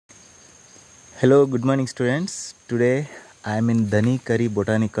Hello, good morning students. Today I am in Dhanikari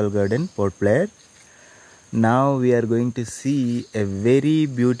Botanical Garden, Port Blair. Now we are going to see a very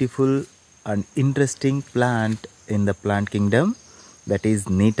beautiful and interesting plant in the plant kingdom, that is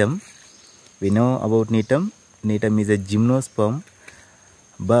Gnetum. We know about Gnetum. Gnetum is a gymnosperm,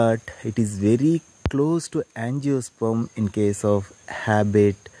 but it is very close to angiosperm in case of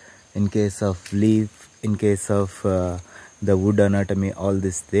habit, in case of leaf, in case of the wood anatomy, all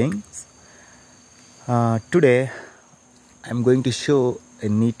these things. Today I'm going to show a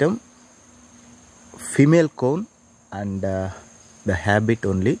Gnetum female cone and the habit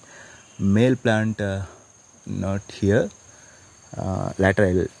only, male plant not here. Later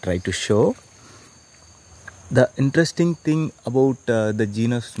I'll try to show. The interesting thing about the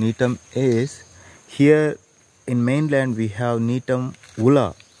genus Gnetum is here in mainland we have Gnetum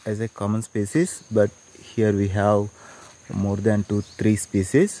ula as a common species, but here we have more than 2-3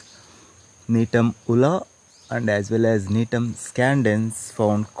 species. Gnetum ula and as well as Gnetum scandens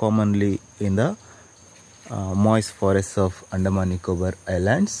found commonly in the moist forests of Andaman Nicobar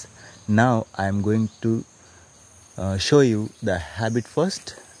Islands. Now I am going to show you the habit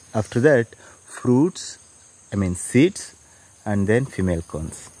first. After that, fruits, seeds, and then female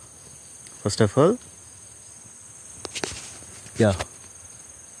cones. First of all,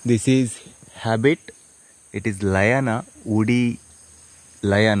 this is habit. It is liana, woody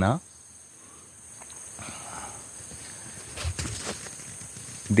liana.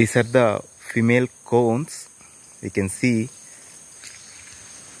 These are the female cones. We can see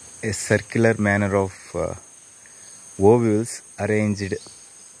a circular manner of ovules arranged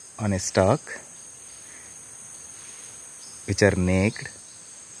on a stalk, which are naked.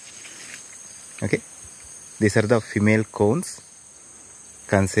 Okay, these are the female cones.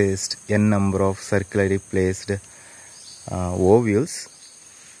 Consist n number of circularly placed ovules.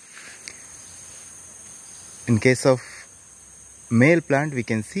 In case of male plant, we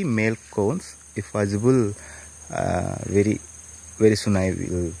can see male cones. If possible, very soon I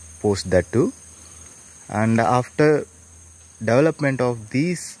will post that too. And after development of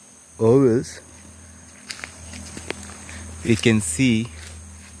these ovules, we can see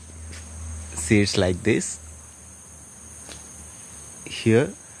seeds like this.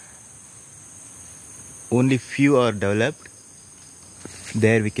 Here only few are developed.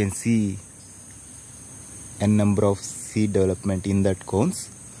 There we can see n number of seed development in that cones.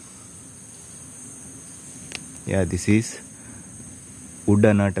 This is wood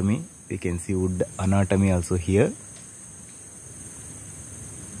anatomy. We can see wood anatomy also here.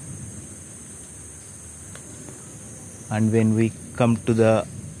 And when we come to the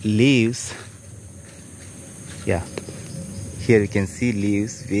leaves, here we can see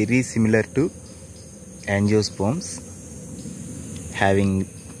leaves very similar to angiosperms, having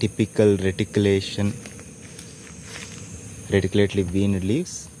typical reticulately veined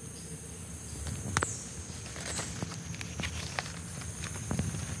leaves.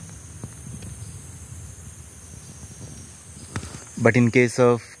 But in case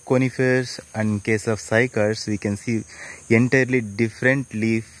of conifers and in case of cycads, we can see entirely different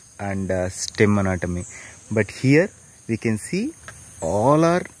leaf and stem anatomy. But here we can see all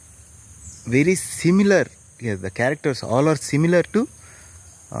are very similar. The characters all are similar to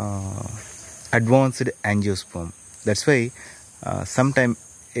advanced angiosperm. That's why sometimes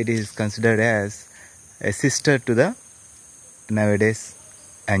it is considered as a sister to the nowadays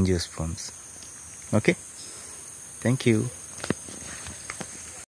angiosperms. Okay, thank you.